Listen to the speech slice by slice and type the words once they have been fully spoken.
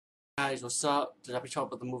Guys, what's up? Today I'll be talking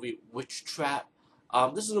about the movie WitchTrap.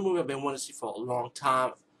 This is a movie I've been wanting to see for a long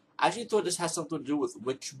time. I actually thought this had something to do with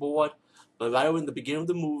Witchboard, but right in the beginning of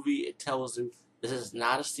the movie, it tells you this is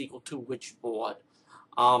not a sequel to Witchboard.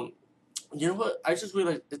 Um, you know what? I just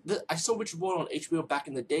realized I saw Witchboard on HBO back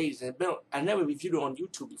in the days, and I never reviewed it on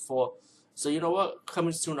YouTube before. So you know what?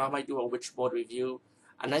 Coming soon, I might do a Witchboard review,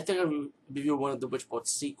 and I think I'll review one of the Witchboard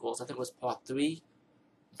sequels. I think it was part 3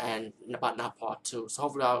 and about not part 2. So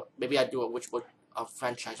hopefully, maybe I'll do a Witchboard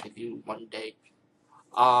franchise review one day.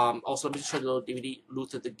 Also, let me just show you a little DVD,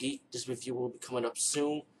 Luther the Geek. This review will be coming up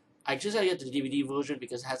soon. I just had to get the DVD version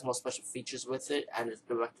because it has more special features with it, and it's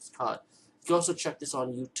director's cut. You can also check this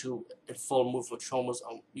on YouTube in full movie traumas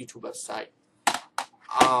on YouTube website.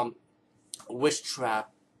 Um, WitchTrap.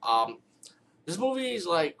 This movie is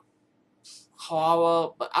like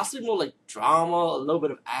horror, but I'll say more like drama, a little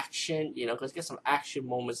bit of action, because get some action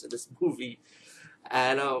moments in this movie.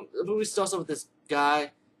 And the movie starts off with this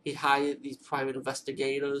guy. He hired these private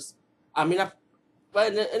investigators. I mean,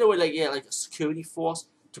 but in a way, like a security force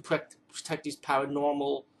to protect these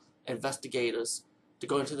paranormal investigators to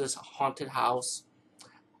go into this haunted house.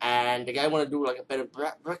 And the guy wanted to do like a better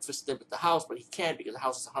breakfast at the house, but he can't because the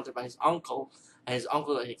house is haunted by his uncle. And his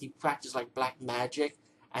uncle, he practiced like black magic,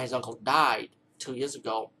 and his uncle died 2 years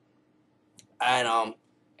ago. And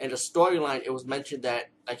in the storyline, it was mentioned that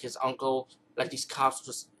like his uncle, like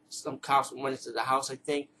some cops went into the house, I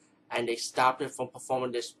think, and they stopped him from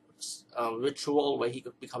performing this ritual where he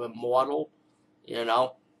could become immortal, you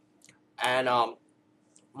know. And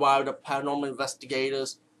while the paranormal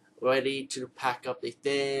investigators ready to pack up their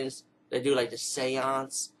things, they do like the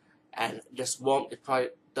seance, and just the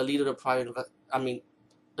leader of the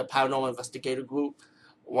paranormal investigator group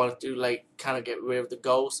wanted to like kind of get rid of the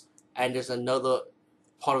ghost, and there's another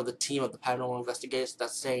part of the team of the paranormal investigators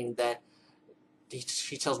that's saying that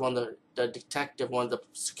she tells one of one of the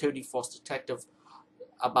security force detective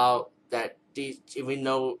about that even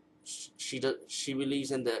though she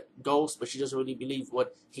believes in the ghost, but she doesn't really believe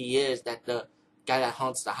what he is, that the guy that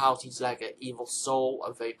haunts the house, he's like an evil soul,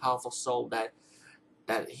 a very powerful soul that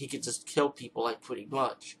he could just kill people like pretty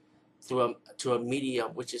much to a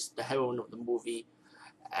medium, which is the heroine of the movie.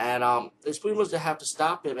 And it's pretty much they have to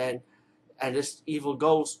stop him, and this evil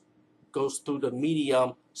ghost goes through the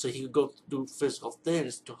medium so he could go do physical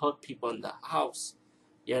things to hurt people in the house.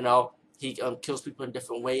 He kills people in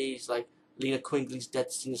different ways, like Lena Quigley's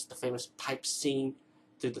death scene is the famous pipe scene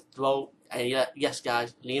through the throat. And yes,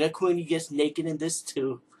 guys, Lena Quigley gets naked in this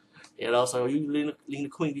too. So you Lena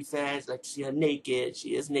Quigley fans like to see her naked.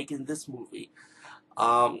 She is naked in this movie.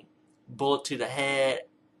 Bullet to the head,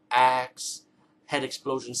 axe, head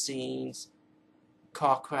explosion scenes,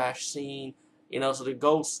 car crash scene. So the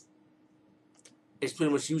ghost is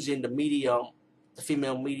pretty much using the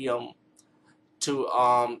female medium, to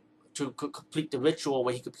complete the ritual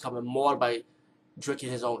where he could become immortal by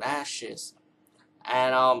drinking his own ashes.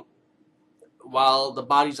 And while the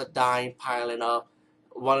bodies are dying, piling up,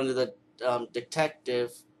 one of the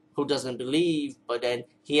detective who doesn't believe, but then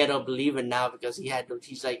he ended up believing now because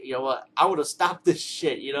he's like, you know what, I would have stopped this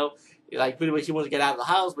shit, like pretty much he wants to get out of the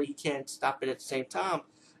house, but he can't stop it at the same time.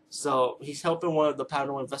 So he's helping one of the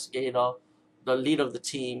paranormal investigator, the leader of the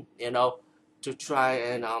team, to try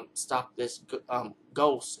and stop this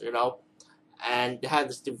ghost, And they have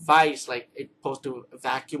this device, like it's supposed to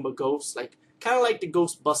vacuum a ghost, like kind of like the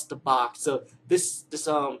Ghostbuster box. So this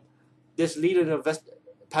leader in the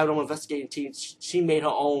paranormal investigating team, she made her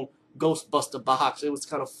own Ghostbuster box. It was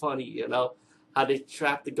kind of funny, how they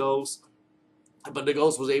trapped the ghost, but the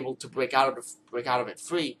ghost was able to break out of it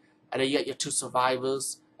free. And then you got your 2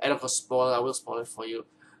 survivors. And of course, spoiler, I will spoil it for you.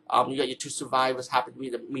 You got your 2 survivors, happen to be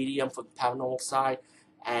the medium for the paranormal side,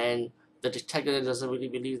 and the detective that doesn't really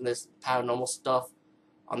believe in this paranormal stuff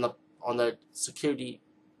on the security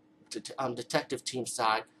detective team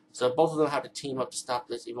side. So both of them have to team up to stop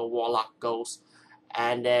this evil warlock ghost.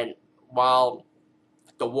 And then while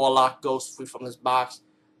the warlock goes free from his box,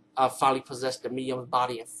 finally possessed the medium's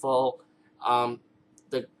body in full,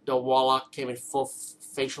 the warlock came in full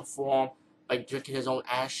facial form by drinking his own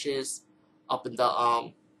ashes up in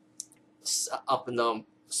the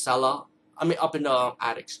cellar. Up in the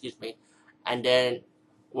attic, excuse me. And then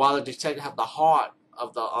while the detective had the heart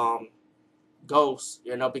of the ghost,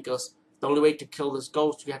 because the only way to kill this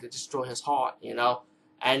ghost, you have to destroy his heart,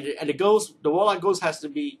 And the warlock ghost has to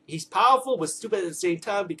be, he's powerful but stupid at the same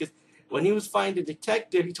time, because when he was fighting the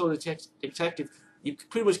detective, he told the detective, you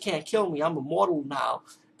pretty much can't kill me, I'm immortal now.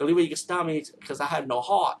 The only way you can stop me is because I had no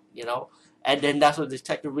heart, And then that's when the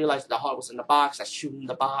detective realized the heart was in the box, I shoot in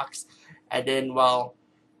the box. And then while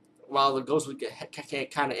while the ghost would get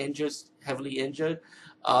kind of injured, heavily injured,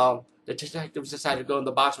 the detectives decided to go in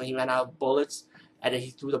the box when he ran out of bullets, and then he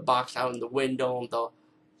threw the box out in the window, and the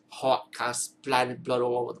heart kind of splattered blood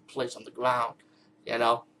all over the place on the ground, you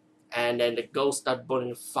know. And then the ghost started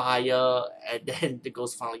burning fire, and then the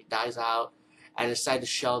ghost finally dies out. And inside the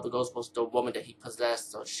shell, the ghost was the woman that he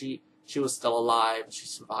possessed, so she was still alive, and she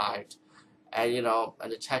survived. And and the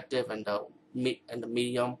detective and the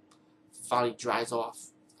medium finally drives off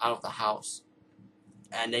out of the house.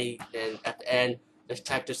 And then at the end, the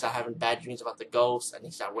detectives start having bad dreams about the ghost, and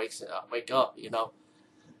he start wake up.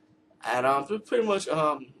 And pretty much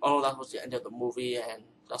all that was the end of the movie, and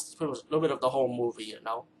that's pretty much a little bit of the whole movie.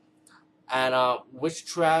 And Witch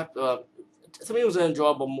Trap, to me, it was an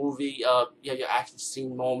enjoyable movie. You have your action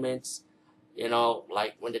scene moments,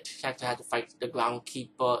 like when the detective had to fight the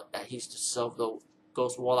groundkeeper that he used to serve the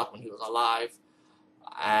Ghost Warlock when he was alive,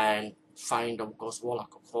 and find the Ghost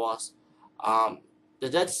Warlock, of course. Um, the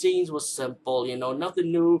death scenes was simple,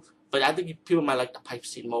 nothing new, but I think people might like the pipe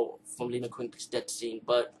scene more from Lena Quinn's death scene,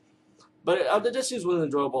 but the death scenes was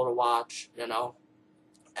enjoyable to watch. And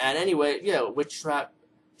anyway, yeah, Witch Trap,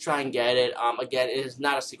 try and get it. Again, it is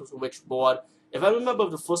not a sequel to Witchboard. If I remember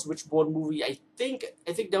the first Witchboard movie, I think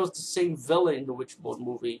that was the same villain in the Witchboard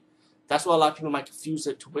movie. That's why a lot of people might confuse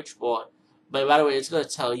it to Witchboard. But by the way, it's gonna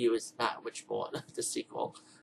tell you it's not Witchboard, the sequel.